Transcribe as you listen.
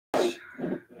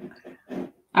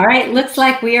All right, looks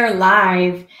like we are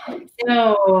live.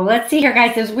 So let's see here,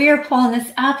 guys. As we are pulling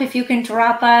this up, if you can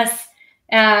drop us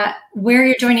where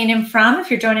you're joining in from,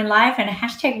 if you're joining live, and a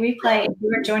hashtag replay if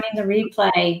you are joining the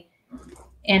replay.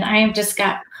 And I have just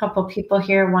got a couple people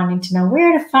here wanting to know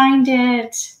where to find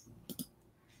it.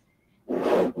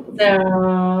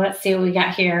 So let's see what we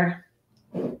got here.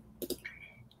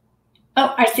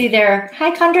 Oh, I see there.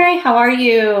 Hi, Condre. How are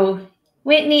you?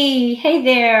 Whitney, hey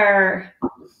there.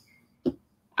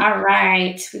 All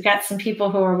right. We've got some people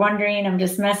who are wondering. I'm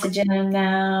just messaging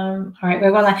them. All right,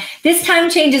 we're going live. This time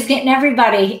change is getting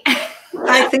everybody.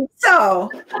 I think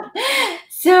so.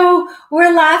 So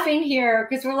we're laughing here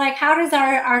because we're like, how does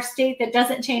our state that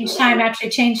doesn't change time actually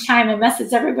change time and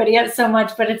messes everybody up so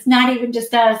much? But it's not even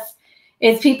just us.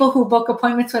 It's people who book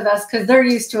appointments with us because they're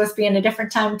used to us being a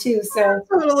different time too. So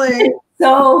Totally. It's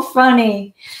so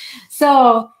funny.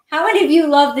 So how many of you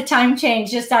love the time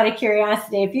change, just out of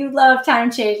curiosity? If you love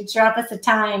time change, drop us a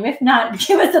time. If not,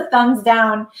 give us a thumbs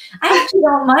down. I actually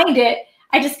don't mind it.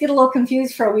 I just get a little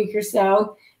confused for a week or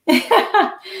so.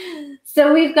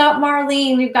 So we've got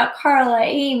Marlene, we've got Carla,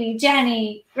 Amy,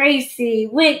 Jenny, Gracie,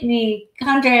 Whitney,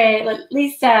 Condre,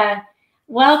 Lisa.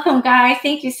 Welcome, guys.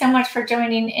 Thank you so much for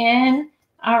joining in.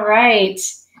 All right.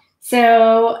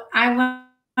 So I want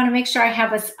to make sure I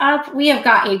have us up. We have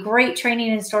got a great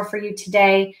training in store for you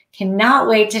today. Cannot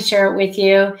wait to share it with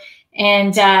you.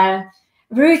 And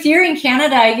Ruth, you're in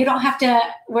Canada. You don't have to,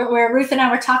 where Ruth and I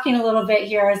were talking a little bit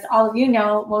here, as all of you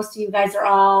know, most of you guys are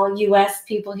all US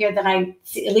people here that I,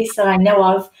 at least that I know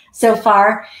of so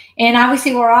far. And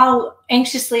obviously we're all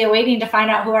anxiously awaiting to find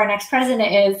out who our next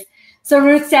president is. So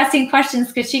Ruth's asking questions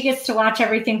because she gets to watch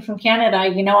everything from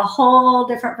Canada, you know, a whole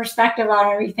different perspective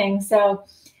on everything. So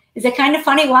is it kind of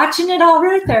funny watching it all,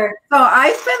 Ruth? Or? So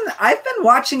I've been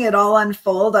watching it all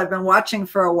unfold. I've been watching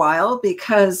for a while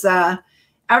because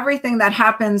everything that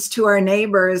happens to our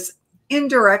neighbors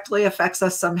indirectly affects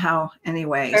us somehow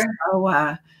anyway.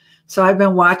 Sure. So I've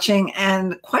been watching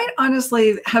and quite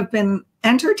honestly have been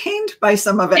entertained by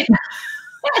some of it.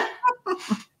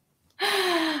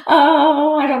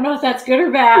 Oh, I don't know if that's good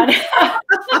or bad.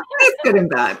 It's good and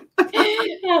bad.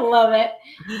 I love it.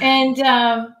 And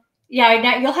yeah,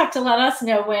 now you'll have to let us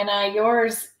know when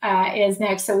yours is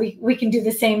next so we can do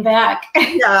the same back.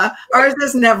 Yeah, ours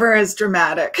is never as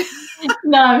dramatic.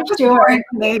 No, I'm sure.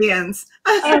 Canadians.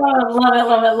 Oh, love it,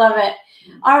 love it, love it.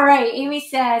 All right, Amy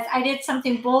says, I did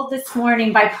something bold this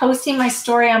morning by posting my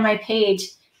story on my page.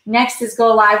 Next is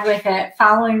go live with it,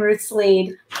 following Ruth's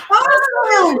lead.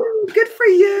 Oh, good for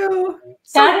you.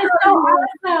 That is so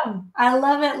awesome. I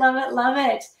love it, love it, love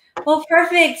it. Well,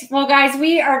 perfect. Well, guys,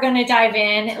 we are going to dive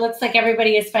in. It looks like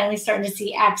everybody is finally starting to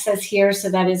see access here,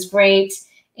 so that is great.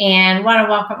 And want to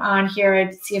welcome on here. I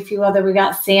see a few other. We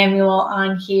got Samuel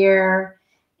on here,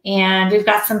 and we've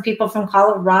got some people from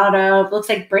Colorado. It looks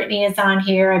like Brittany is on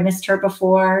here. I missed her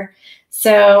before.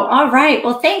 So, all right.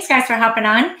 Well, thanks, guys, for hopping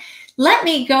on. Let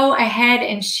me go ahead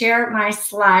and share my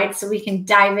slides so we can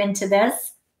dive into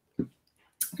this.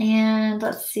 And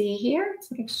let's see here.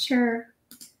 Let's make sure.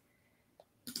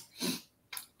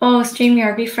 Oh,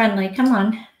 StreamYard, be friendly. Come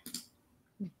on.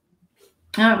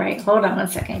 All right. Hold on one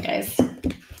second, guys.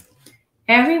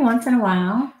 Every once in a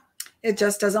while. It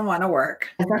just doesn't want to work.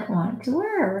 It doesn't want to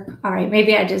work. All right.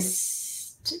 Maybe I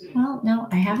just, well, no,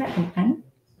 I have it open.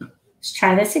 Let's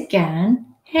try this again.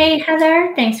 Hey,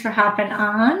 Heather. Thanks for hopping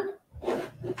on. I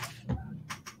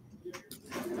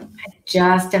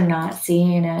just am not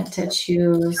seeing it to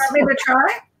choose. Want me to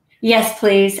try? Yes,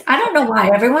 please. I don't know why.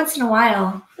 Every once in a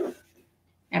while.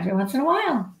 Every once in a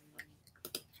while.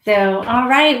 So, all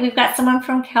right. We've got someone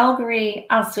from Calgary.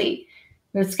 Oh, sweet.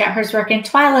 Ruth's got hers working.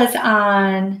 Twyla's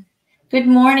on. Good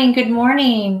morning. Good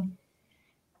morning.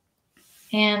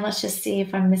 And let's just see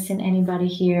if I'm missing anybody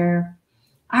here.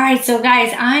 All right. So,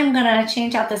 guys, I'm going to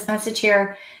change out this message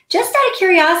here. Just out of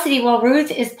curiosity, while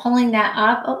Ruth is pulling that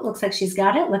up, oh, looks like she's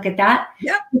got it. Look at that.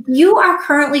 Yep. If you are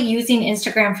currently using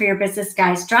Instagram for your business,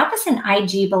 guys, drop us an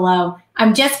IG below.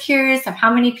 I'm just curious of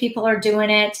how many people are doing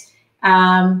it.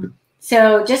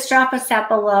 So just drop us that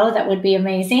below. That would be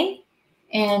amazing.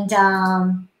 And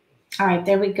all right,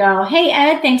 there we go. Hey,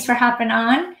 Ed, thanks for hopping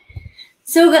on.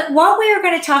 So what we are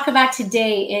going to talk about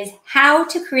today is how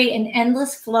to create an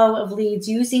endless flow of leads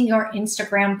using your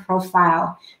Instagram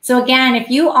profile. So again, if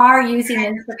you are using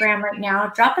Instagram right now,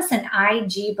 drop us an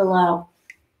IG below.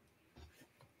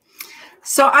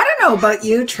 So I don't know about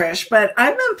you, Trish, but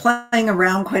I've been playing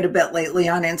around quite a bit lately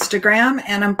on Instagram,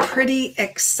 and I'm pretty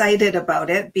excited about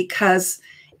it because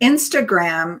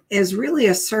Instagram is really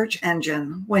a search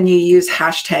engine when you use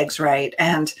hashtags right.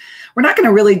 And we're not going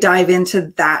to really dive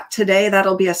into that today.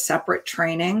 That'll be a separate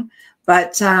training,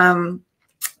 but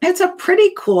it's a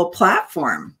pretty cool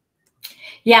platform.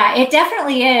 Yeah, it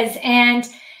definitely is. And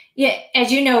yeah,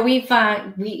 as you know, we've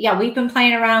been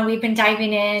playing around, we've been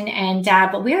diving in, and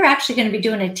but we're actually going to be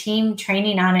doing a team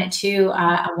training on it too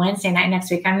on Wednesday night next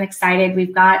week. I'm excited.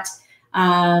 We've got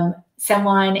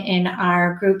someone in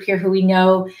our group here who we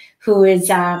know who is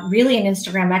really an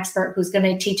Instagram expert who's going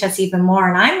to teach us even more.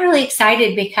 And I'm really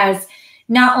excited because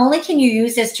not only can you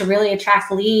use this to really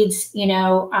attract leads, you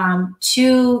know,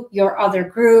 to your other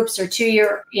groups or to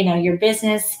your, you know, your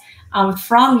business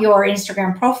from your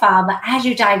Instagram profile, but as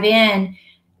you dive in,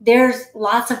 there's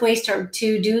lots of ways to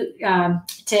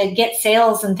get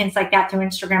sales and things like that through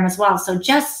Instagram as well. So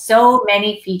just so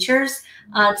many features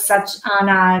on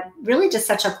really just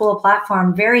such a cool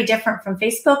platform, very different from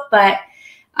Facebook. But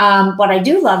what I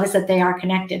do love is that they are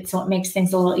connected, so it makes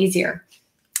things a little easier.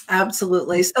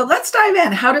 Absolutely. So let's dive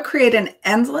in. How to create an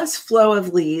endless flow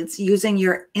of leads using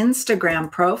your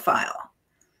Instagram profile.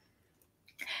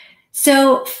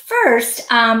 So first,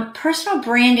 personal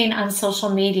branding on social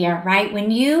media, right?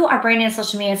 When you are branding on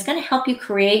social media, it's going to help you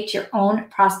create your own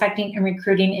prospecting and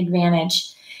recruiting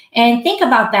advantage. And think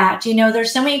about that. You know,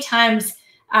 there's so many times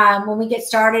when we get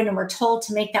started and we're told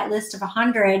to make that list of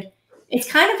 100, it's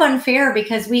kind of unfair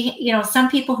because some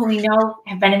people who we know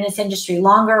have been in this industry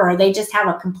longer, or they just have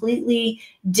a completely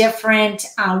different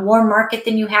warm market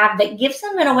than you have that gives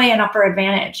them in a way an upper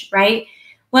advantage, right?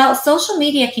 Well, social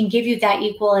media can give you that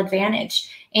equal advantage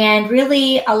and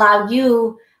really allow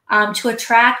you to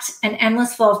attract an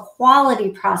endless flow of quality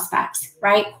prospects,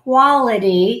 right?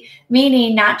 Quality,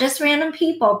 meaning not just random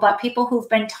people, but people who've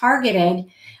been targeted,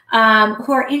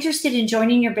 who are interested in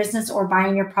joining your business or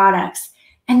buying your products.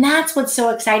 And that's what's so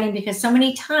exciting, because so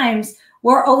many times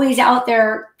we're always out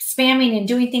there spamming and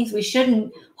doing things we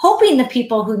shouldn't, hoping the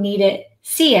people who need it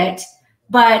see it.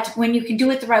 But when you can do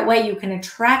it the right way, you can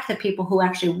attract the people who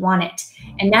actually want it.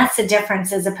 And that's the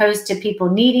difference, as opposed to people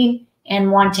needing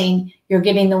and wanting. You're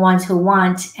getting the ones who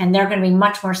want, and they're going to be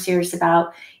much more serious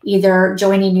about either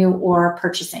joining you or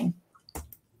purchasing.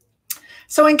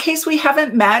 So in case we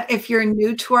haven't met, if you're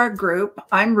new to our group,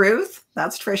 I'm Ruth,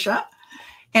 that's Trisha.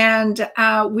 And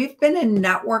we've been in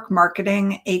network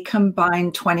marketing a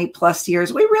combined 20 plus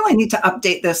years. We really need to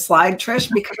update this slide,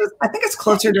 Trish, because I think it's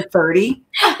closer to 30.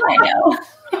 I know.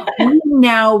 We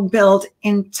now build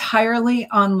entirely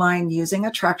online using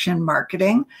attraction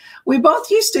marketing. We both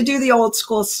used to do the old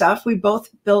school stuff. We both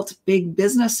built big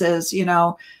businesses, you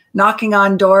know, knocking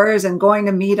on doors and going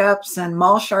to meetups and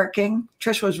mall sharking.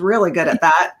 Trish was really good at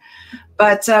that.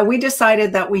 But we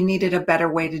decided that we needed a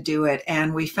better way to do it.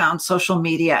 And we found social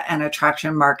media and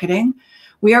attraction marketing.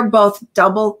 We are both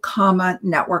double comma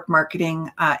network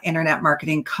marketing, internet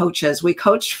marketing coaches. We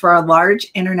coached for a large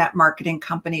internet marketing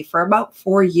company for about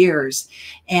 4 years.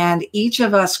 And each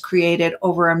of us created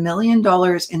over $1 million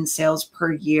in sales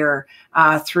per year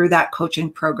through that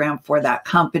coaching program for that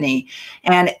company.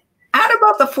 And at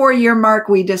about the 4-year mark,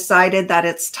 we decided that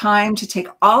it's time to take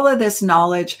all of this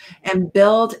knowledge and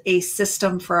build a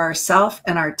system for ourselves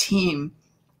and our team.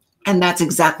 And that's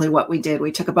exactly what we did.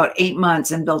 We took about 8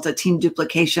 months and built a team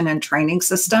duplication and training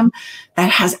system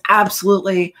that has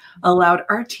absolutely allowed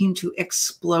our team to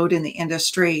explode in the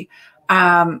industry.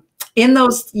 In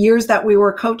those years that we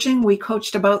were coaching, we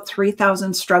coached about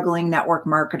 3,000 struggling network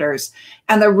marketers.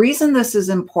 And the reason this is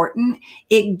important,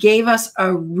 it gave us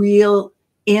a real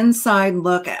inside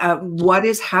look at what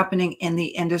is happening in the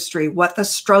industry, what the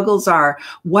struggles are,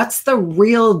 what's the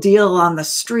real deal on the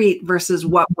street versus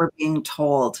what we're being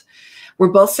told. We're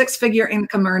both 6-figure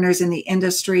income earners in the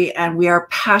industry, and we are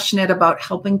passionate about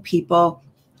helping people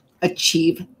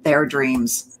achieve their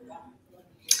dreams.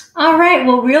 All right.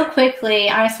 Well, real quickly,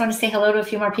 I just want to say hello to a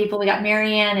few more people. We got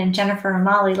Marianne and Jennifer and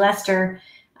Molly Lester.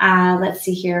 Let's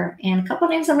see here. And a couple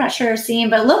of names I'm not sure of seeing,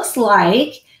 but it looks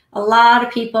like a lot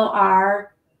of people are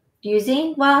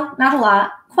using, well, not a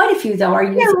lot, quite a few though are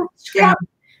using Instagram. Yeah.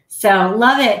 So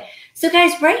love it. So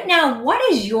guys, right now, what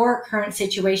is your current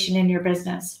situation in your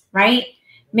business, right?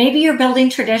 Maybe you're building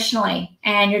traditionally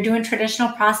and you're doing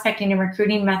traditional prospecting and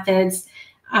recruiting methods.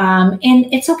 And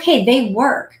it's okay, they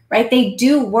work, right? They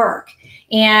do work.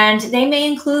 And they may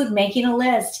include making a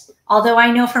list. Although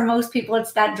I know for most people,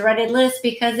 it's that dreaded list,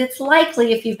 because it's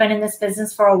likely, if you've been in this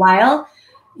business for a while,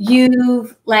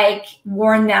 you've like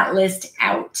worn that list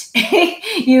out.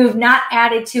 You've not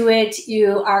added to it.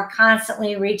 You are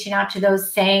constantly reaching out to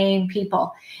those same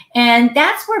people. And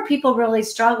that's where people really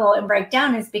struggle and break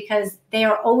down, is because they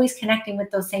are always connecting with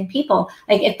those same people.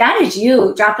 Like if that is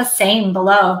you, drop a same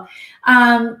below.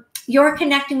 You're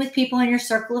connecting with people in your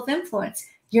circle of influence.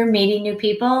 You're meeting new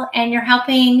people, and you're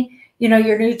helping,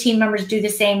 your new team members do the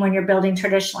same when you're building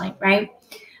traditionally, right?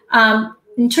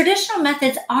 And traditional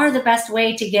methods are the best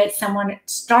way to get someone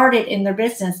started in their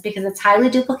business, because it's highly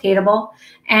duplicatable,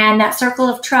 and that circle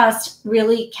of trust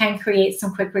really can create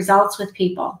some quick results with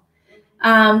people.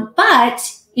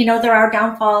 But there are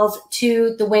downfalls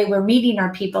to the way we're meeting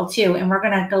our people too, and we're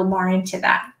going to go more into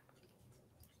that.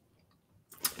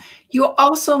 You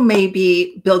also may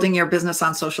be building your business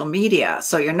on social media.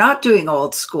 So you're not doing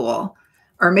old school,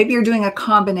 or maybe you're doing a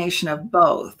combination of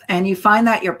both. And you find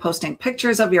that you're posting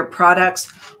pictures of your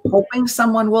products, hoping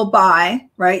someone will buy,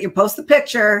 right? You post the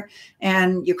picture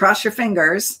and you cross your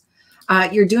fingers.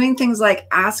 You're doing things like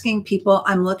asking people,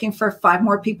 I'm looking for 5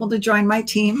 more people to join my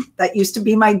team. That used to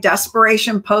be my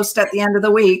desperation post at the end of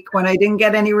the week. When I didn't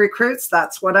get any recruits,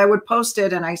 that's what I would post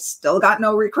it, and I still got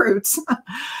no recruits.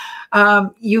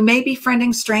 You may be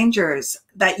friending strangers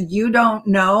that you don't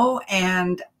know,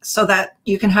 and so that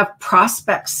you can have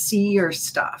prospects see your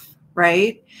stuff,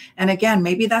 right? And again,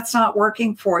 maybe that's not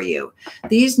working for you.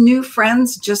 These new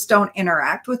friends just don't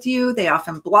interact with you. They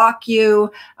often block you.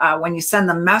 When you send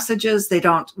them messages, they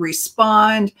don't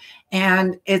respond.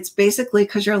 And it's basically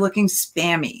because you're looking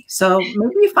spammy. So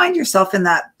maybe you find yourself in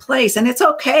that place, and it's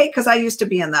okay, because I used to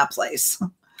be in that place.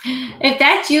 If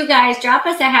that's you guys, drop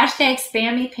us a hashtag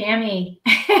spammy pammy.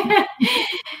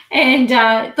 And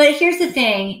but here's the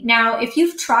thing. Now, if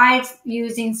you've tried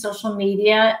using social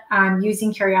media,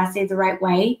 using Curiosity the right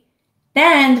way,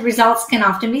 then the results can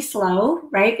often be slow,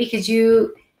 right? Because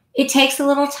it takes a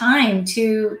little time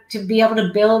to be able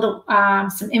to build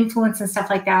some influence and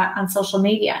stuff like that on social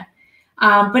media.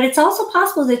 But it's also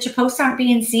possible that your posts aren't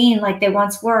being seen like they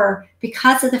once were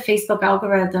because of the Facebook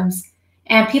algorithms.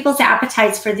 And people's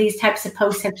appetites for these types of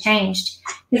posts have changed.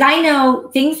 Because I know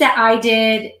things that I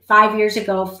did 5 years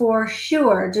ago for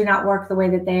sure do not work the way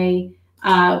that they,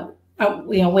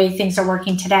 way things are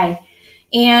working today.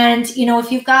 And,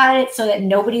 if you've got it so that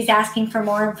nobody's asking for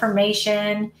more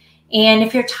information, and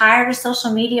if you're tired of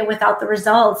social media without the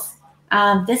results,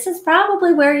 this is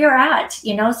probably where you're at,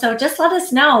 so just let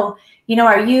us know,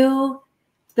 are you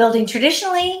building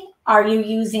traditionally? Are you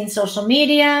using social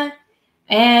media?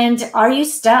 And are you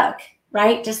stuck,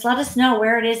 right? Just let us know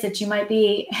where it is that you might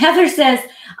be. Heather says,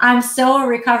 I'm so a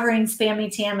recovering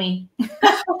spammy Tammy.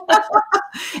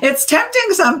 It's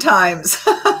tempting sometimes.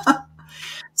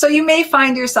 So you may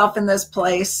find yourself in this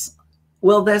place.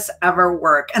 Will this ever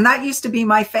work? And that used to be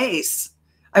my face.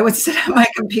 I would sit at my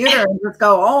computer and just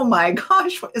go, oh my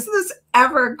gosh, is this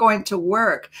ever going to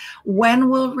work? When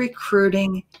will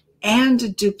recruiting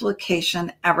and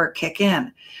duplication ever kick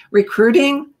in?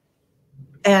 Recruiting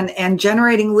and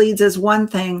generating leads is one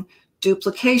thing.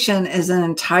 Duplication is an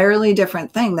entirely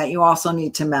different thing that you also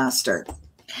need to master.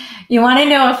 You want to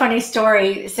know a funny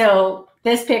story? So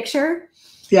this picture,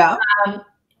 yeah,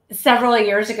 several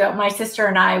years ago, my sister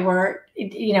and I were,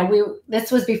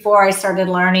 this was before I started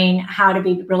learning how to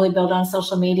be really build on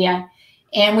social media.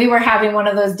 And we were having one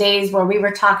of those days where we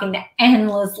were talking to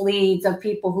endless leads of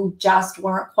people who just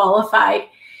weren't qualified.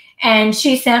 And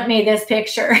she sent me this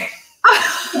picture.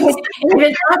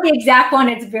 It's not the exact one.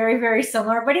 It's very, very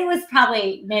similar, but it was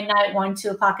probably midnight, 1, 2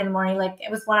 o'clock in the morning. Like it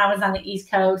was when I was on the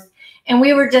East Coast, and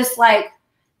we were just like,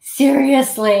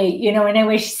 seriously,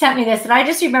 anyway, she sent me this. And I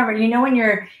just remembered, when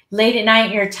you're late at night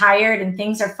and you're tired and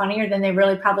things are funnier than they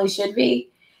really probably should be.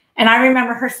 And I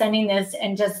remember her sending this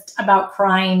and just about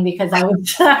crying because I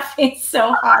was laughing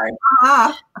so hard.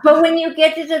 But when you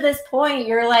get to this point,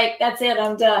 you're like, that's it,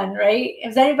 I'm done, right?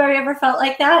 Has anybody ever felt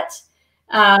like that?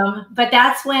 But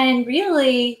that's when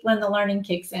the learning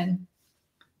kicks in.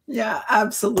 Yeah,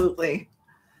 absolutely.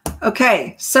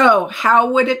 Okay. So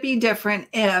how would it be different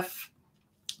if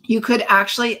you could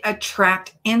actually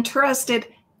attract interested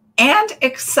and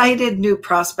excited new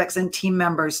prospects and team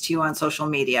members to you on social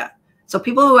media? So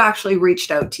people who actually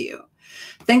reached out to you.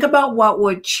 Think about what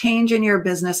would change in your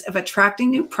business if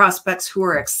attracting new prospects who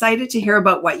are excited to hear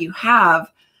about what you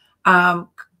have.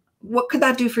 What could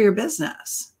that do for your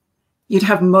business? You'd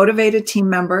have motivated team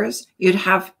members, you'd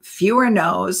have fewer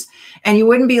no's, and you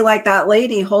wouldn't be like that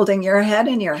lady holding your head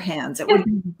in your hands. It would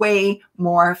be way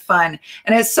more fun.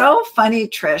 And it's so funny,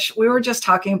 Trish, we were just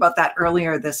talking about that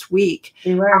earlier this week.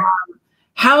 We were.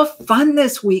 How fun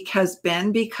this week has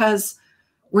been, because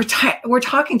we're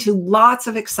talking to lots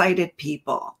of excited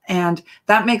people, and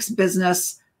that makes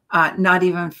business not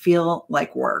even feel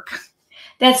like work.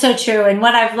 That's so true. And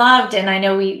what I've loved, and I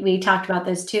know we talked about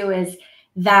this too, is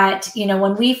that, you know,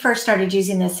 when we first started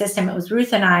using this system, it was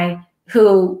Ruth and I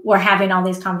who were having all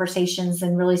these conversations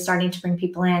and really starting to bring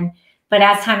people in. But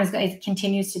as time is going, it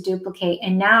continues to duplicate.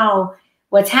 And now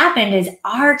what's happened is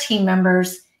our team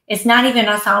members, it's not even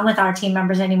us on with our team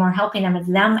members anymore helping them, it's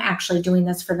them actually doing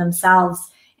this for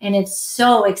themselves. And it's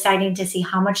so exciting to see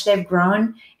how much they've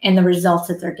grown and the results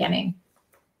that they're getting.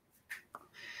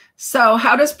 So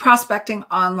how does prospecting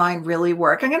online really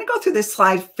work? I'm going to go through this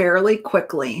slide fairly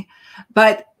quickly,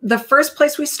 but the first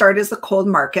place we start is the cold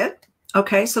market.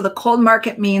 Okay, so the cold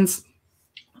market means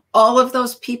all of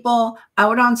those people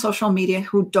out on social media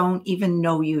who don't even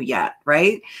know you yet,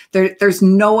 right? There's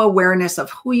no awareness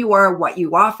of who you are, what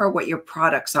you offer, what your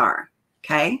products are,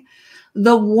 okay?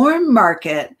 The warm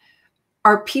market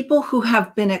are people who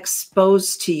have been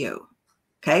exposed to you.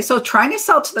 Okay, so trying to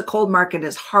sell to the cold market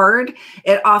is hard.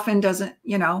 It often doesn't,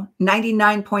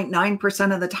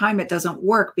 99.9% of the time it doesn't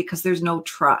work because there's no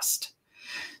trust.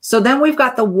 So then we've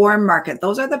got the warm market.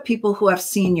 Those are the people who have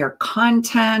seen your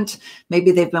content.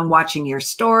 Maybe they've been watching your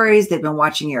stories. They've been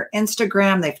watching your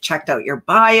Instagram. They've checked out your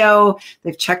bio.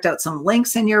 They've checked out some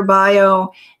links in your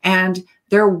bio, and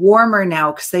they're warmer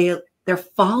now because they're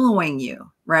following you,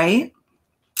 right?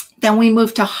 Then we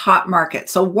move to hot market.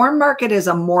 So warm market is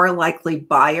a more likely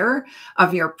buyer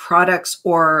of your products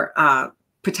or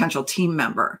potential team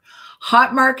member.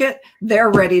 Hot market, they're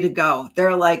ready to go.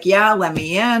 They're like, yeah, let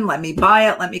me in, let me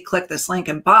buy it. Let me click this link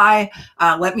and buy.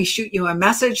 Let me shoot you a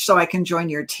message so I can join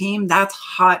your team. That's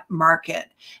hot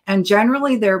market. And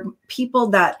generally they're people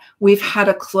that we've had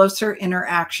a closer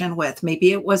interaction with.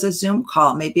 Maybe it was a Zoom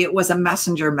call. Maybe it was a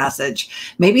messenger message.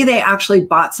 Maybe they actually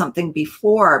bought something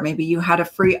before. Maybe you had a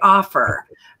free offer.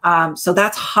 So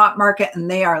that's hot market,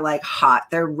 and they are like hot.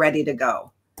 They're ready to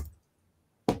go.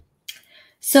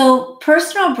 So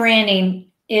personal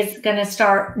branding is going to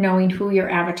start knowing who your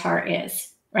avatar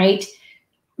is, right?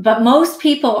 But most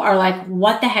people are like,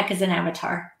 what the heck is an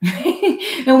avatar?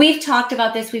 And we've talked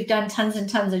about this. We've done tons and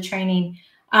tons of training.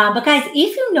 But guys,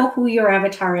 if you know who your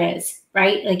avatar is,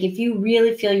 right? Like if you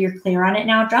really feel you're clear on it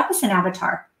now, drop us an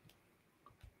avatar.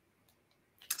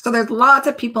 So there's lots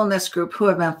of people in this group who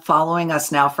have been following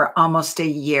us now for almost a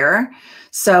year.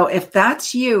 So if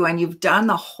that's you and you've done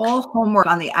the whole homework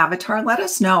on the avatar, let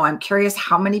us know. I'm curious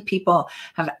how many people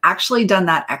have actually done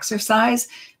that exercise,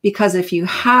 because if you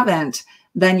haven't,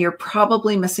 then you're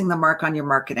probably missing the mark on your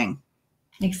marketing.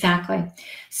 Exactly.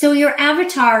 So your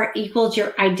avatar equals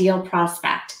your ideal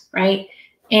prospect, right?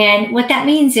 And what that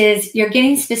means is you're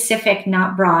getting specific,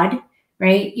 not broad,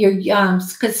 right?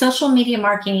 Because social media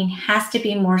marketing has to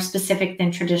be more specific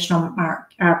than traditional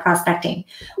prospecting.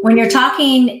 When you're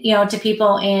talking, to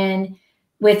people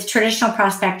with traditional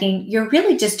prospecting, you're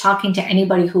really just talking to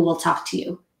anybody who will talk to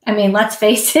you. I mean, let's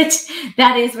face it,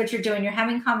 that is what you're doing. You're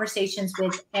having conversations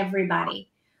with everybody.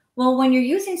 Well, when you're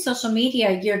using social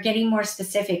media, you're getting more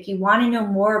specific. You want to know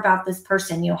more about this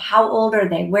person. How old are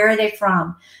they? Where are they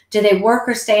from? Do they work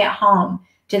or stay at home?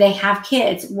 Do they have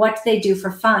kids? What do they do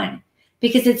for fun?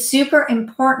 Because it's super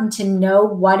important to know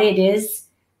what it is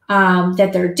that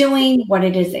they're doing, what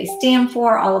it is they stand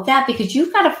for, all of that, because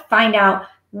you've got to find out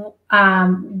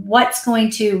what's going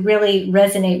to really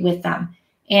resonate with them.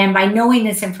 And by knowing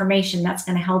this information, that's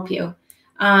going to help you.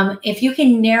 If you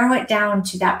can narrow it down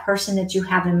to that person that you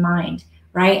have in mind,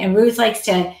 right? And Ruth likes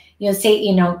to, give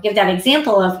that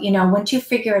example of, once you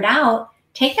figure it out,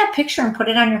 take that picture and put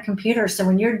it on your computer. So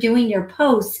when you're doing your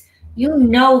posts, you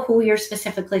know who you're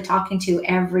specifically talking to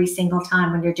every single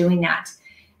time when you're doing that.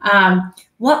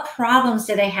 What problems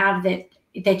do they have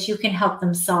that you can help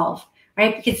them solve,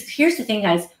 right? Because here's the thing,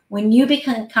 guys, when you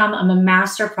become a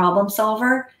master problem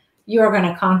solver, you're going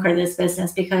to conquer this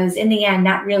business, because in the end,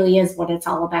 that really is what it's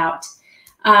all about.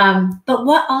 But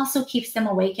what also keeps them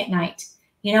awake at night?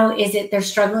 Is it they're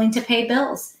struggling to pay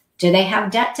bills? Do they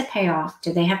have debt to pay off?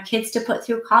 Do they have kids to put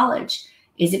through college?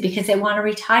 Is it because they want to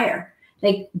retire?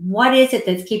 Like, what is it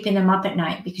that's keeping them up at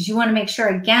night? Because you want to make sure,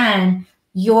 again,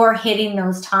 you're hitting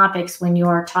those topics when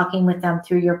you're talking with them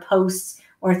through your posts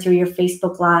or through your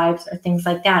Facebook Lives or things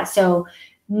like that. So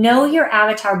know your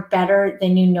avatar better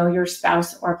than you know your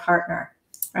spouse or partner,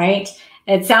 right?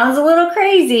 It sounds a little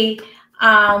crazy,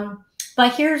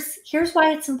 but here's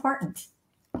why it's important.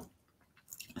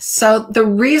 So the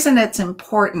reason it's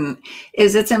important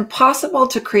is it's impossible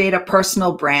to create a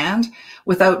personal brand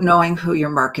without knowing who you're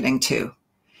marketing to.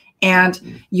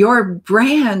 And your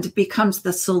brand becomes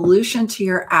the solution to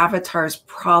your avatar's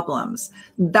problems.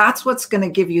 That's what's going to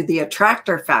give you the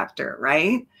attractor factor,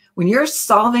 right? When you're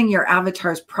solving your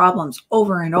avatar's problems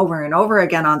over and over and over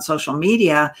again on social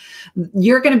media,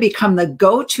 you're going to become the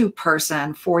go-to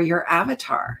person for your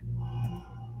avatar.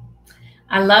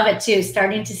 I love it too.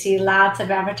 Starting to see lots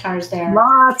of avatars there.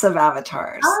 Lots of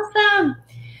avatars. Awesome.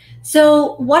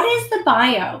 So what is the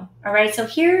bio? All right. So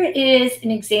here is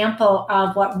an example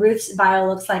of what Ruth's bio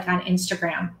looks like on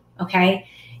Instagram. Okay.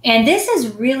 And this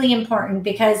is really important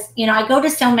because, you know, I go to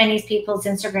so many people's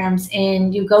Instagrams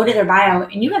and you go to their bio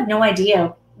and you have no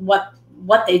idea what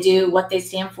they do, what they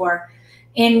stand for.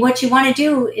 And what you want to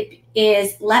do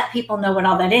is let people know what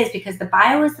all that is, because the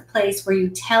bio is the place where you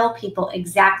tell people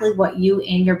exactly what you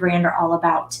and your brand are all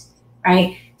about.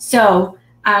 Right. So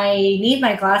I need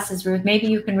my glasses, Ruth. Maybe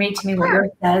you can read to me what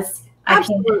yours says.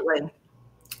 Absolutely.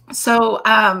 So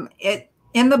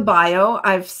in the bio,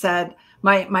 I've said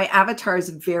my avatar is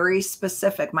very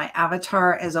specific. My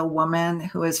avatar is a woman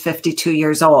who is 52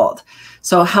 years old.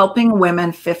 So helping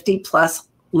women 50 plus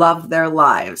love their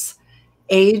lives.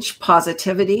 Age,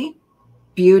 positivity,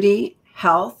 beauty,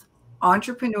 health,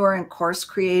 entrepreneur and course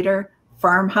creator,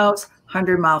 farmhouse,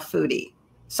 100-mile foodie.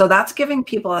 So that's giving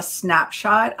people a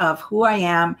snapshot of who I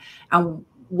am and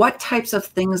what types of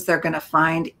things they're going to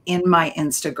find in my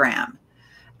Instagram.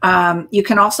 You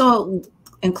can also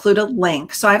include a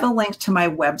link. So I have a link to my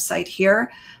website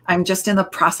here. I'm just in the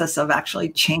process of actually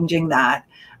changing that.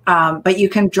 But you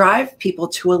can drive people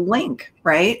to a link,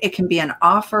 right? It can be an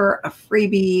offer, a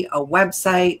freebie, a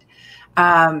website.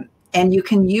 And you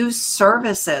can use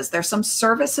services. There's some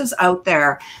services out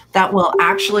there that will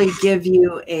actually give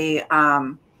you a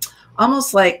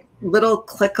almost like little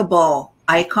clickable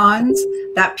icons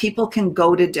that people can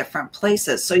go to different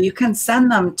places. So you can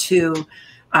send them to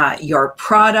your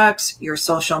products, your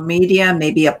social media,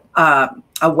 maybe a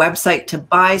website to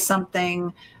buy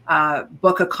something,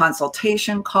 book a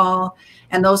consultation call.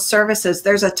 And those services,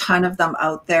 there's a ton of them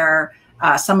out there.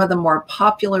 Some of the more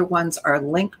popular ones are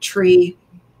Linktree,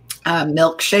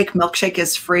 Milkshake. Milkshake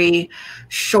is free.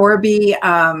 Shorby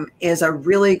is a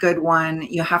really good one.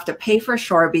 You have to pay for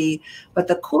Shorby, but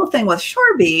the cool thing with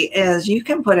Shorby is you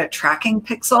can put a tracking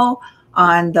pixel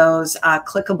on those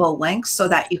clickable links so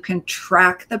that you can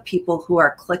track the people who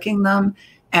are clicking them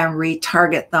and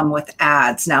retarget them with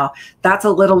ads. Now, that's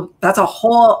a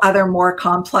whole other more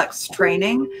complex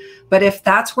training. But if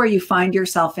that's where you find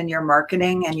yourself in your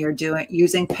marketing and you're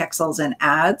using pixels and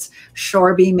ads,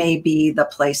 Shorby may be the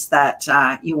place that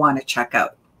you want to check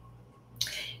out.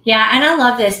 Yeah, and I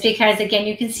love this because, again,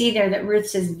 you can see there that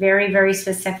Ruth's is very, very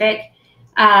specific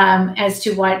as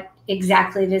to what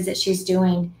exactly it is that she's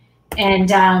doing. And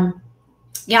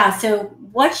yeah, so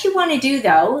what you want to do,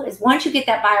 though, is once you get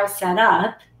that bio set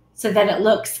up so that it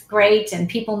looks great and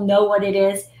people know what it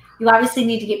is, you obviously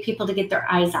need to get people to get their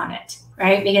eyes on it,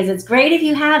 right? Because it's great if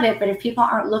you have it, but if people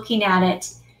aren't looking at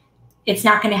it, it's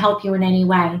not going to help you in any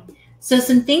way. So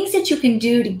some things that you can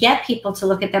do to get people to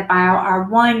look at that bio are,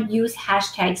 one, use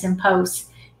hashtags and posts.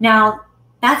 Now,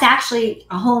 that's actually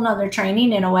a whole nother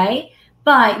training in a way,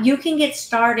 but you can get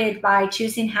started by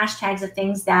choosing hashtags of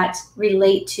things that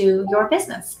relate to your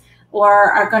business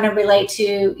or are going to relate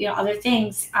to, you know, other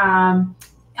things,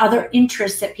 other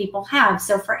interests that people have.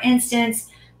 So for instance,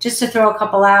 just to throw a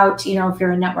couple out, you know, if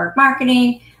you're in network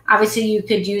marketing, obviously you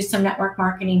could use some network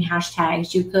marketing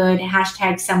hashtags. You could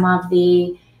hashtag some of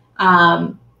the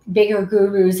bigger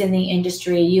gurus in the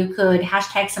industry. You could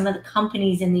hashtag some of the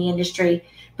companies in the industry,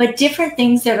 but different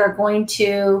things that are going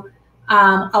to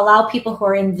allow people who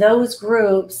are in those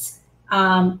groups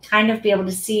kind of be able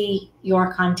to see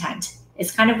your content.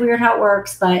 It's kind of weird how it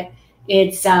works, but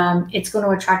it's going to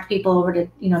attract people over to,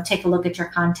 you know, take a look at your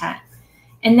content.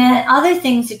 And then other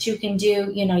things that you can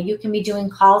do, you know, you can be doing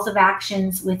calls of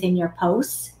actions within your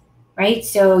posts, right?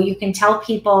 So you can tell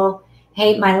people,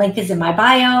 hey, my link is in my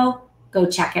bio, go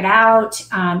check it out.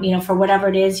 You know, for whatever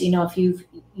it is, you know, if you've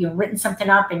written something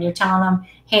up and you're telling them,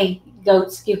 hey,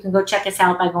 you can go check us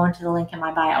out by going to the link in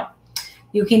my bio.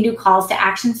 You can do calls to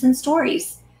actions and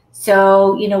stories.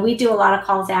 So, you know, we do a lot of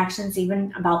calls to actions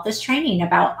even about this training,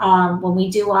 about when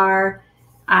we do our,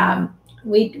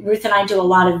 Ruth and I do a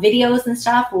lot of videos and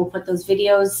stuff. We'll put those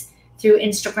videos through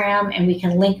Instagram and we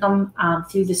can link them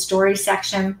through the story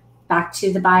section, back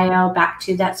to the bio, back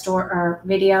to that store or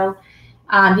video.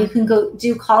 You can go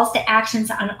do calls to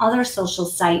actions on other social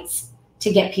sites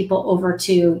to get people over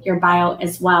to your bio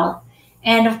as well.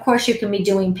 And of course, you can be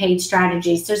doing paid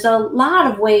strategies. There's a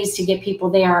lot of ways to get people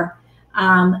there.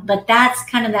 But that's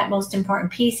kind of that most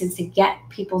important piece, is to get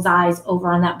people's eyes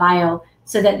over on that bio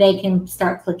so that they can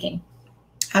start clicking.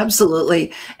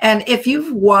 Absolutely. And if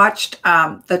you've watched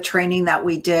the training that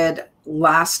we did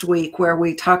last week, where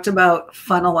we talked about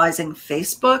funnelizing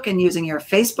Facebook and using your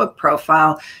Facebook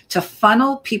profile to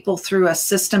funnel people through a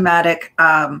systematic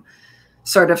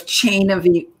sort of chain of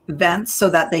events so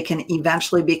that they can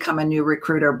eventually become a new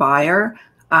recruiter buyer.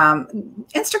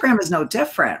 Instagram is no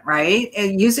different, right?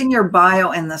 Using your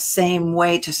bio in the same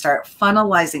way to start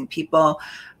funnelizing people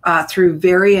through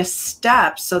various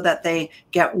steps so that they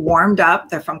get warmed up.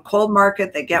 They're from cold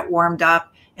market, they get warmed up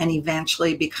and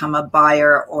eventually become a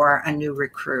buyer or a new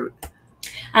recruit.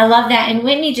 I love that. And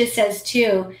Whitney just says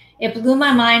too, it blew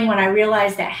my mind when I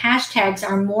realized that hashtags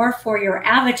are more for your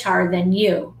avatar than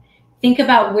you. Think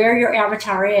about where your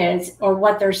avatar is or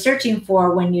what they're searching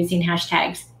for when using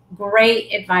hashtags.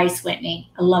 Great advice,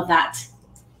 Whitney. I love that.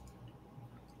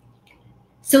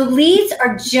 So leads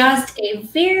are just a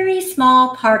very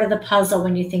small part of the puzzle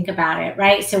when you think about it,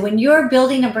 right? So when you're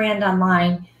building a brand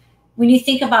online, when you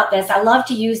think about this, I love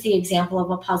to use the example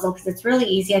of a puzzle because it's really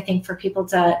easy, I think, for people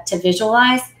to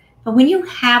visualize. But when you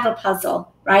have a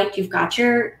puzzle, right, you've got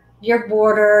your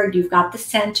border, you've got the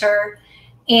center,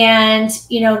 and,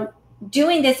 you know,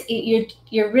 doing this,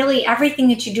 you're really, everything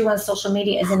that you do on social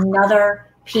media is another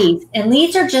piece. And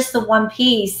leads are just the one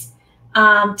piece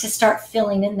to start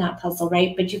filling in that puzzle,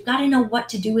 right? But you've got to know what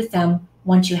to do with them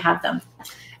once you have them.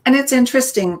 And it's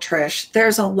interesting, Trish,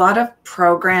 there's a lot of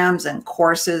programs and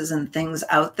courses and things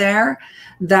out there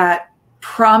that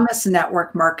promise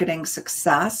network marketing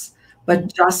success,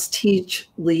 but just teach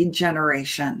lead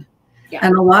generation. Yeah.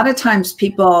 And a lot of times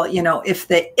people, you know, if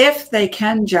they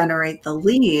can generate the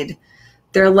lead,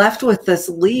 they're left with this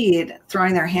lead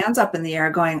throwing their hands up in the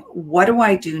air going, what do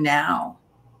I do now?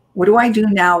 What do I do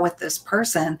now with this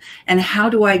person? And how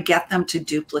do I get them to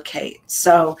duplicate?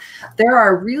 So there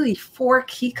are really 4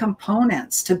 key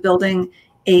components to building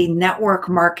a network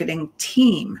marketing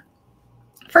team.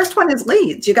 First one is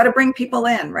leads. You got to bring people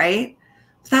in, right?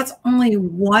 That's only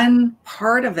one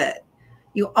part of it.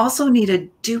 You also need a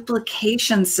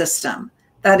duplication system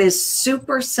that is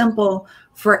super simple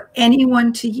for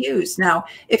anyone to use. Now,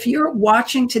 if you're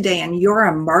watching today and you're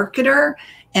a marketer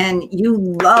and you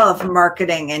love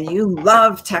marketing and you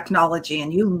love technology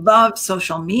and you love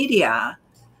social media,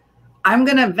 I'm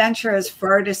going to venture as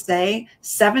far to say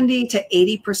 70 to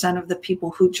 80% of the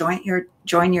people who join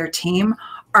your team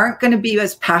aren't going to be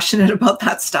as passionate about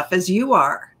that stuff as you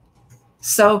are.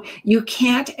 So you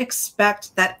can't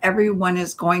expect that everyone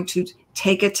is going to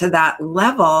take it to that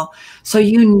level. So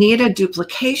you need a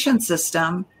duplication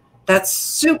system that's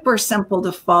super simple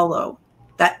to follow,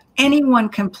 that anyone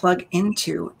can plug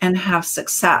into and have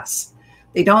success.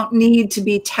 They don't need to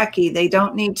be techie. They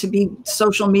don't need to be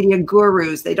social media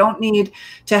gurus. They don't need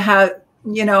to have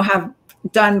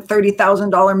done $30,000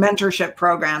 mentorship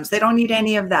programs. They don't need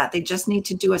any of that. They just need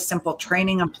to do a simple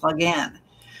training and plug in,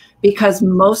 because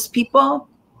most people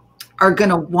are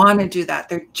going to want to do that.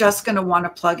 They're just going to want to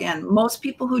plug in. Most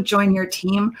people who join your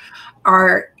team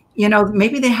are,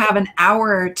 maybe they have an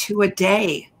hour or 2 a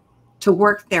day to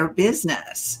work their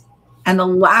business. And the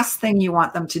last thing you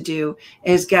want them to do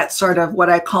is get sort of what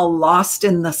I call lost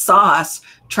in the sauce,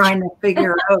 trying to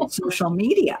figure out social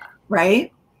media,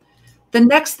 right? The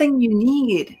next thing you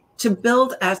need to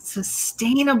build a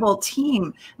sustainable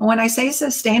team. And when I say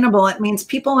sustainable, it means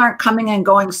people aren't coming and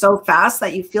going so fast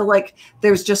that you feel like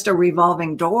there's just a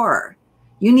revolving door.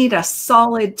 You need a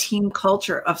solid team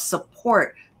culture of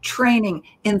support, training,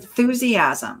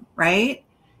 enthusiasm, right?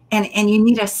 And you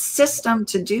need a system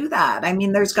to do that. I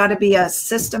mean, there's got to be a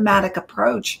systematic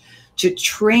approach to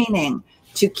training,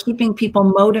 to keeping people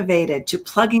motivated, to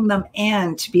plugging them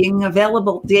in, to being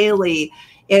available daily.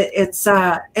 It's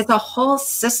a whole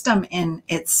system in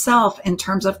itself in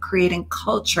terms of creating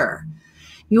culture.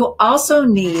 You also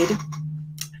need,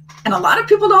 and a lot of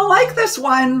people don't like this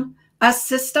one, a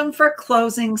system for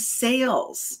closing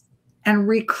sales and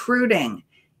recruiting,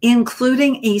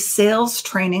 including a sales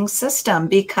training system.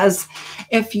 Because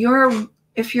if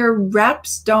your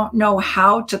reps don't know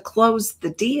how to close the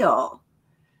deal,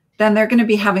 then they're going to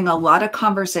be having a lot of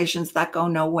conversations that go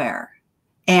nowhere.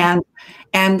 And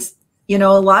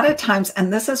a lot of times,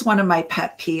 and this is one of my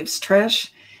pet peeves, Trish,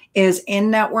 is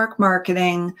in network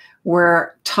marketing,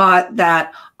 we're taught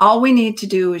that all we need to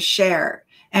do is share,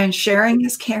 and sharing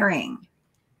is caring.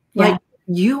 Yeah. Like,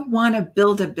 you want to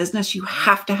build a business, you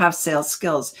have to have sales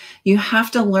skills. You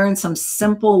have to learn some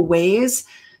simple ways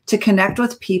to connect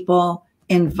with people,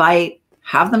 invite,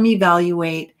 have them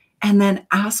evaluate, and then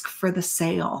ask for the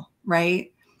sale,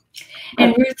 right?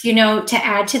 And Ruth, to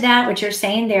add to that, what you're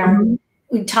saying there,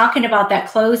 talking about that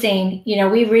closing,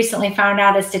 we recently found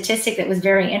out a statistic that was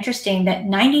very interesting, that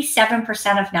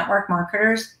 97% of network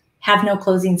marketers have no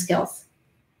closing skills.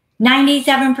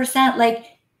 97%.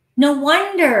 Like, no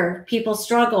wonder people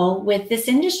struggle with this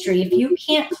industry. If you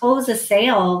can't close a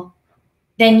sale,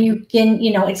 then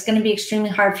it's going to be extremely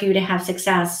hard for you to have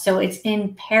success. So it's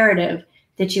imperative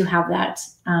that you have that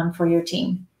for your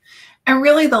team. And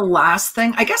really the last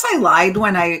thing, I guess I lied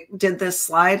when I did this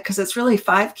slide, because it's really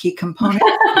 5 key components.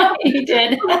 You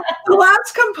did. The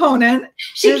last component.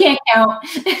 She can't count.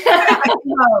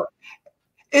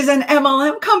 Is an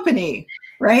MLM company,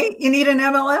 right? You need an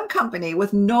MLM company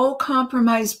with no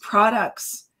compromise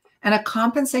products and a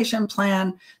compensation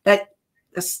plan. That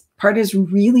this part is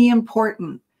really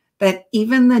important, that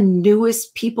even the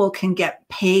newest people can get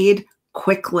paid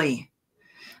quickly.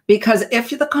 Because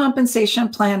if the compensation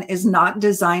plan is not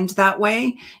designed that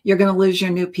way, you're going to lose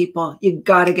your new people. You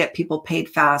got to get people paid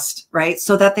fast, right?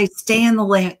 So that they stay in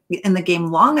the game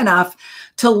long enough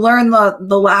to learn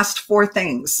the last 4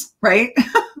 things, right?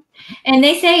 And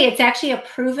they say it's actually a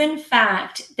proven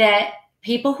fact that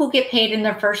people who get paid in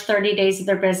their first 30 days of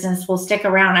their business will stick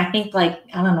around. I think it's like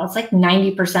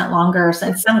 90% longer, so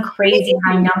it's some crazy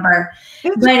high number.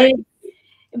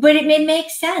 But it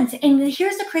makes sense. And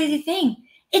here's the crazy thing.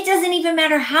 It doesn't even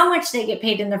matter how much they get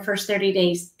paid in their first 30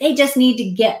 days. They just need to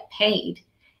get paid.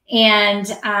 And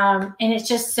it's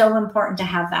just so important to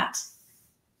have that.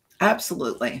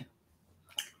 Absolutely.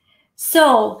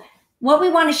 So what we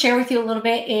want to share with you a little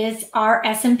bit is our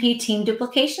SMP team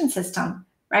duplication system,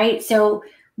 right? So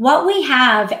what we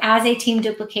have as a team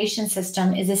duplication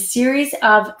system is a series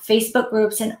of Facebook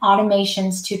groups and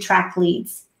automations to track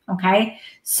leads, okay?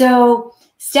 So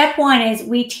step 1 is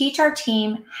we teach our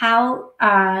team how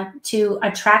to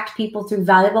attract people through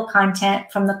valuable content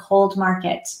from the cold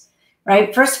market,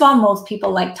 right? First of all, most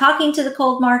people like talking to the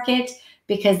cold market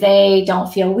because they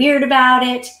don't feel weird about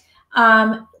it.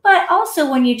 But also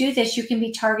when you do this, you can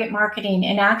be target marketing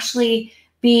and actually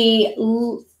be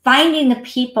finding the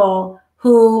people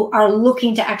who are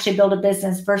looking to actually build a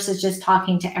business versus just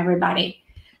talking to everybody.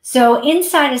 So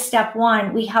inside of step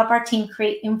 1, we help our team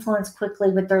create influence quickly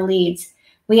with their leads.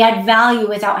 We add value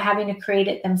without having to create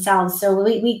it themselves. So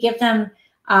we give them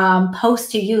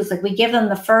posts to use. Like we give them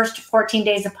the first 14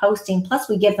 days of posting, plus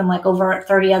we give them like over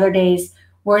 30 other days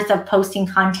worth of posting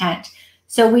content.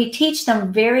 So we teach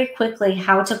them very quickly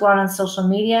how to go out on social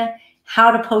media,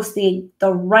 how to post the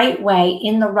right way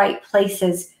in the right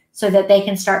places so that they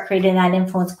can start creating that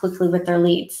influence quickly with their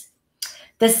leads.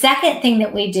 The second thing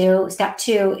that we do, step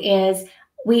 2, is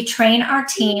we train our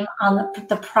team on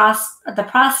the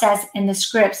process and the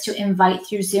scripts to invite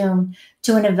through Zoom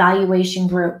to an evaluation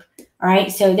group. All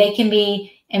right. So they can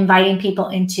be inviting people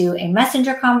into a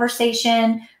messenger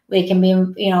conversation. We can be,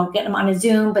 get them on a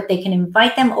Zoom, but they can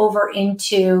invite them over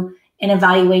into an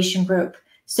evaluation group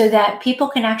so that people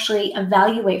can actually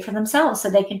evaluate for themselves, so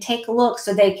they can take a look,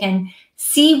 so they can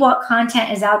see what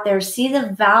content is out there, see the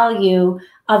value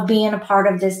of being a part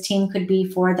of this team could be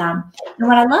for them. And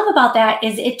what I love about that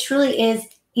is it truly is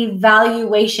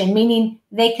evaluation, meaning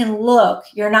they can look.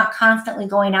 You're not constantly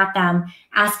going at them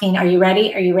asking, are you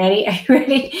ready? Are you ready? Are you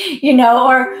ready?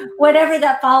 Or whatever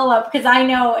that follow-up, because I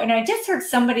know, and I just heard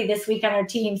somebody this week on our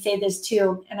team say this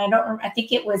too, and I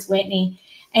think it was Whitney,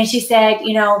 and she said,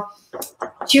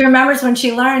 she remembers when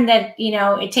she learned that,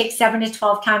 it takes 7 to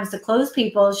 12 times to close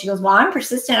people. She goes, well, I'm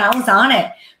persistent. I was on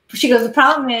it. She goes, the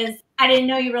problem is I didn't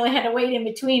know you really had to wait in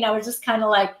between. I was just kind of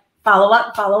like follow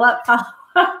up.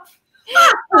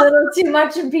 A little too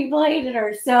much and people hated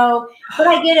her. So, but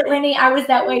I get it, Winnie. I was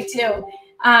that way too.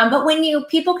 But when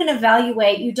people can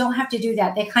evaluate, you don't have to do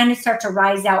that. They kind of start to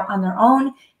rise out on their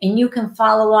own, and you can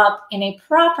follow up in a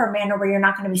proper manner where you're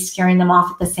not going to be scaring them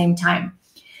off at the same time.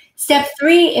 Step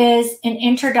 3 is an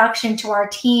introduction to our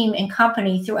team and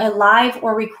company through a live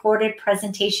or recorded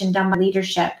presentation done by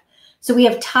leadership. So we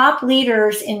have top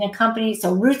leaders in the company.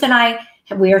 So Ruth and I,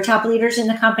 we are top leaders in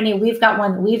the company. We've got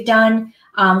one that we've done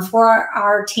for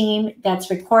our team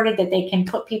that's recorded that they can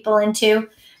put people into.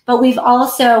 But we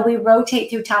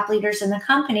rotate through top leaders in the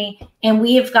company, and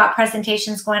we've got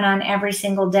presentations going on every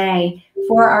single day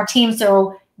for our team.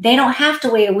 So they don't have to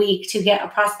wait a week to get a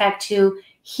prospect to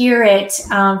hear it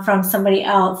from somebody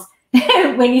else.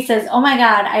 When he says, oh my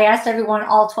God, I asked everyone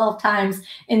all 12 times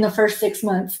in the first 6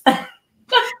 months.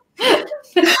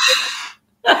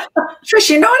 Trish,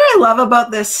 you know what I love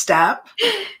about this step?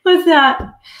 What's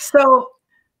that? So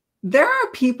there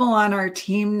are people on our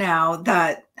team now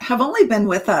that have only been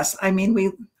with us. I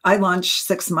mean, I launched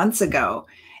 6 months ago,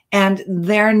 and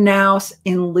they're now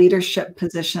in leadership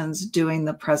positions doing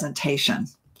the presentation.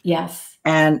 Yes.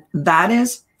 And that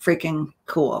is freaking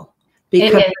cool,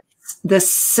 because the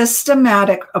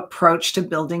systematic approach to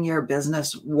building your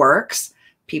business works.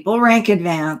 People rank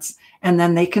advance, and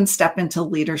then they can step into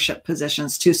leadership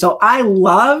positions too. So I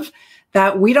love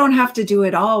that we don't have to do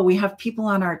it all. We have people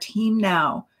on our team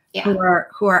now who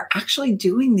are actually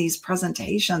doing these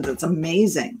presentations. It's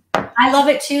amazing. I love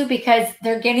it too, because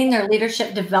they're getting their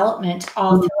leadership development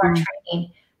all through our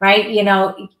training, right? You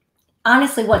know,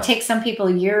 honestly, what takes some people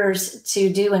years to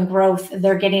do in growth,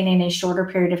 they're getting in a shorter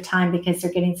period of time because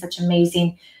they're getting such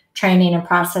amazing training and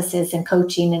processes and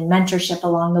coaching and mentorship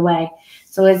along the way.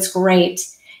 So it's great.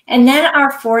 And then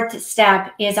our fourth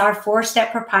step is our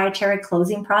 4-step proprietary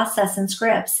closing process and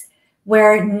scripts,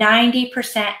 where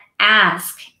 90%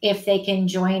 ask if they can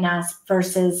join us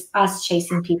versus us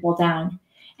chasing people down.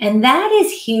 And that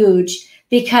is huge,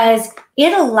 because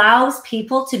it allows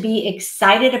people to be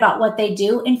excited about what they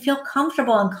do and feel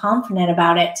comfortable and confident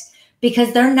about it,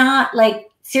 because they're not like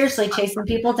seriously chasing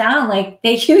people down like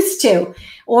they used to,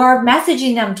 or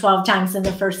messaging them 12 times in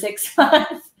the first 6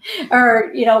 months,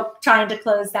 or, you know, trying to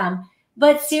close them.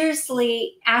 But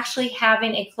seriously, actually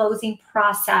having a closing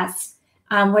process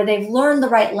where they've learned the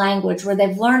right language, where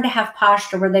they've learned to have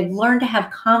posture, where they've learned to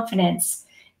have confidence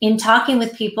in talking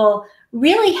with people,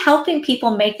 really helping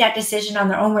people make that decision on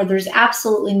their own, where there's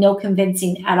absolutely no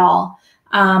convincing at all.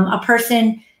 A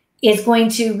person is going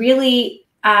to really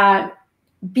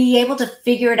be able to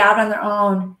figure it out on their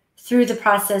own through the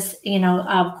process, you know,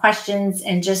 of questions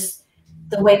and just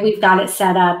the way we've got it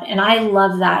set up. And I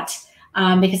love that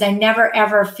because I never,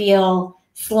 ever feel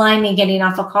slimy getting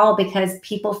off a call because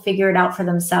people figure it out for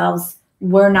themselves.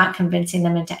 We're not convincing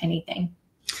them into anything.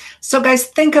 So guys,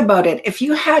 think about it. If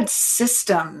you had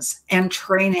systems and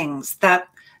trainings that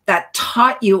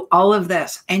taught you all of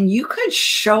this, and you could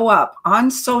show up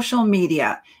on social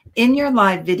media, in your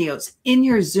live videos, in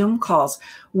your Zoom calls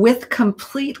with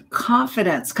complete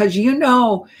confidence, because you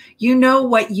know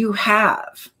what you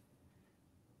have,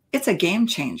 it's a game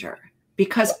changer,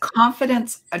 because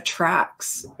confidence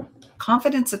attracts.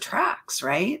 Confidence attracts,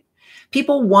 right?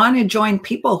 People want to join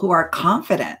people who are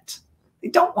confident. They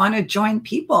don't want to join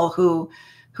people who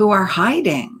are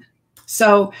hiding.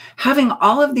 So having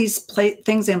all of these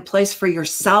things in place for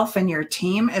yourself and your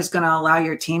team is going to allow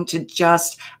your team to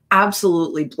just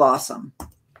absolutely blossom.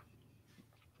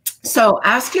 So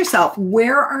ask yourself,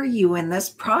 where are you in this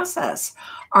process?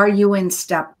 Are you in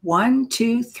step 1,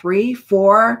 2, 3,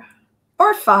 4,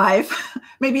 or 5?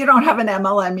 Maybe you don't have an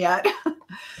MLM yet.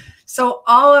 So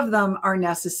all of them are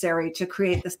necessary to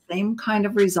create the same kind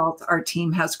of results our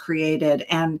team has created.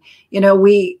 And, you know,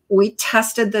 we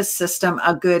tested this system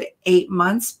a good 8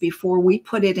 months before we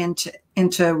put it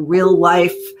into real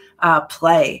life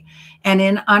play. And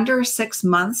in under 6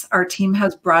 months, our team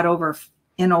has brought over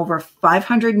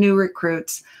 500 new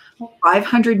recruits,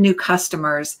 500 new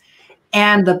customers.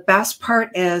 And the best part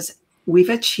is we've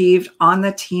achieved on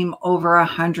the team over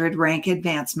 100 rank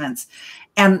advancements.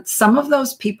 And some of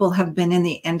those people have been in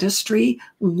the industry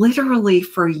literally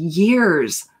for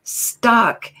years,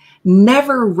 stuck,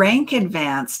 never rank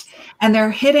advanced. And they're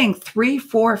hitting 3,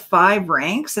 4, 5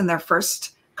 ranks in their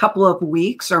first couple of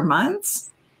weeks or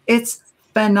months. It's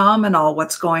phenomenal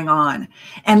what's going on.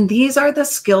 And these are the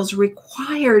skills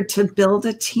required to build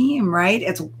a team, right?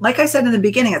 It's like I said in the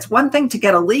beginning, it's one thing to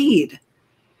get a lead,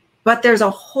 but there's a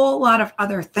whole lot of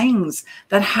other things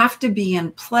that have to be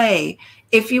in play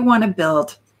if you want to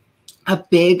build a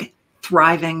big,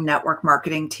 thriving network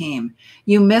marketing team.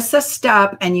 You miss a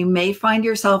step and you may find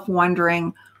yourself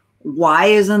wondering, why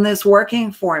isn't this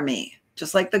working for me?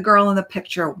 Just like the girl in the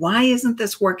picture, why isn't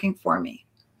this working for me?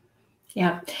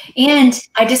 Yeah. And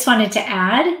I just wanted to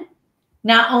add,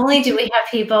 not only do we have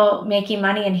people making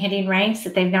money and hitting ranks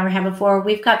that they've never had before,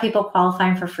 we've got people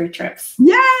qualifying for free trips.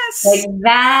 Yes. Like,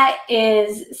 that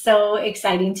is so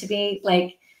exciting to me.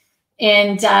 Like,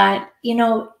 and, you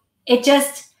know, it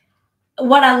just,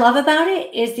 what I love about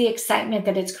it is the excitement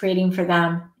that it's creating for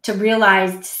them to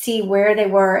realize, to see where they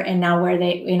were and now where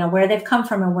they, you know, where they've come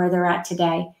from and where they're at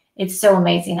today. It's so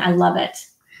amazing. I love it.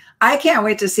 I can't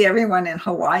wait to see everyone in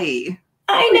Hawaii.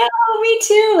 I know, me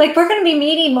too. Like, we're going to be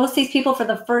meeting most of these people for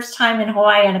the first time in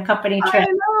Hawaii on a company trip.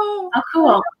 I know. How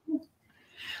cool.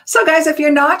 So guys, if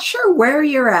you're not sure where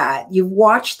you're at, you've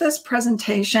watched this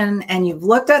presentation and you've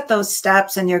looked at those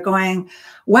steps and you're going,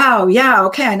 wow, yeah,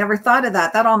 okay, I never thought of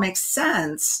that. That all makes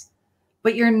sense.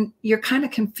 But you're kind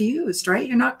of confused, right?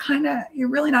 You're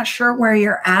really not sure where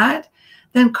you're at.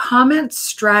 Then comment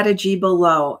strategy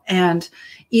below, and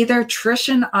either Trish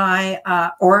and I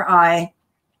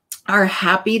are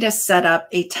happy to set up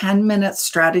a 10-minute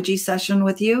strategy session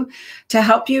with you to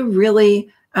help you really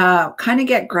kind of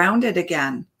get grounded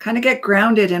again, kind of get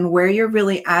grounded in where you're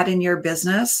really at in your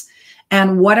business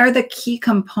and what are the key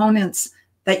components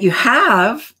that you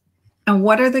have and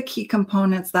what are the key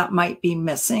components that might be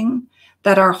missing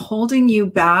that are holding you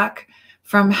back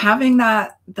from having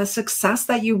the success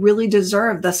that you really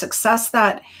deserve, the success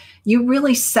that you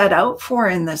really set out for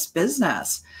in this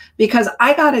business. Because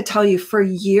I got to tell you, for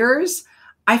years,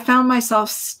 I found myself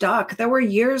stuck. There were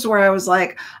years where I was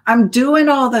like, I'm doing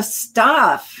all the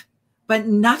stuff, but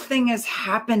nothing is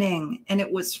happening. And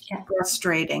it was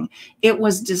frustrating. It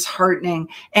was disheartening.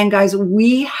 And guys,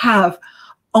 we have,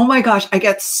 oh my gosh, I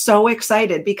get so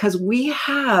excited because we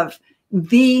have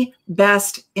the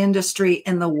best industry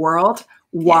in the world.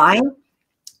 Why?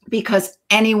 Because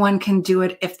anyone can do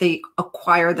it if they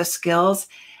acquire the skills,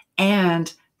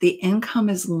 and the income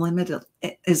is limitless.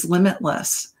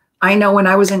 I know when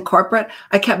I was in corporate,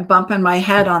 I kept bumping my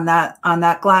head on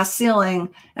that glass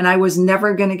ceiling, and I was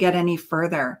never going to get any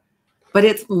further. But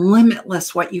it's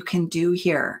limitless what you can do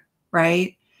here,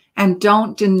 right? And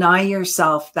don't deny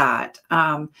yourself that.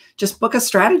 Just book a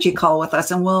strategy call with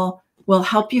us, and we'll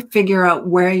help you figure out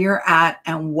where you're at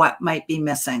and what might be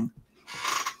missing.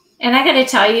 And I got to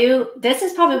tell you, this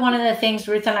is probably one of the things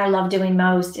Ruth and I love doing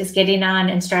most is getting on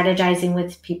and strategizing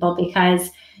with people, because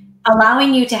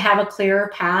allowing you to have a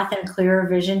clearer path and a clearer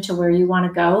vision to where you want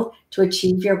to go to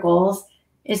achieve your goals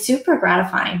is super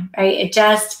gratifying, right? It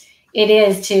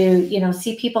is to,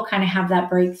 see people kind of have that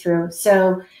breakthrough.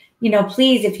 So,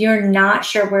 please, if you're not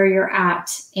sure where you're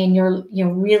at and you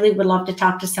really would love to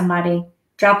talk to somebody,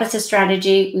 drop us a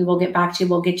strategy. We will get back to you.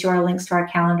 We'll get you our links to our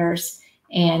calendars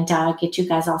and get you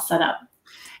guys all set up.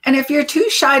 And if you're too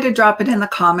shy to drop it in the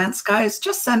comments, guys,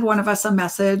 just send one of us a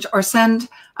message or send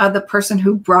the person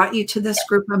who brought you to this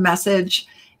group a message.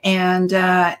 And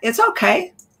it's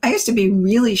okay. I used to be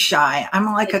really shy. I'm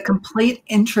like a complete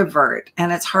introvert,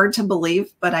 and it's hard to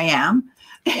believe, but I am.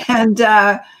 And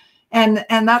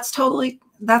that's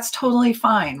totally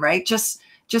fine, right? Just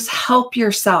help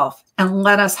yourself and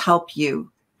let us help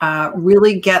you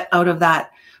really get out of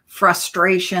that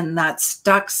frustration, that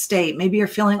stuck state. Maybe you're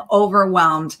feeling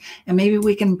overwhelmed, and maybe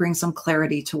we can bring some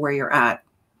clarity to where you're at.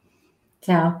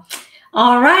 So,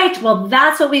 all right. Well,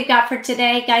 that's what we've got for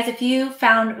today. Guys, if you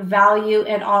found value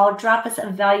at all, drop us a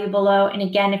value below. And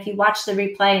again, if you watch the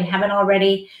replay and haven't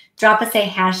already, drop us a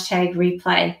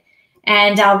 #replay.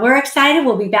 And we're excited.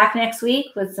 We'll be back next week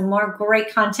with some more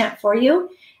great content for you.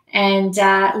 And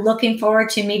looking forward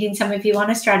to meeting some of you on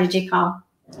a strategy call.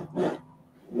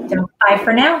 So bye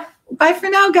for now. Bye for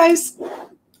now, guys.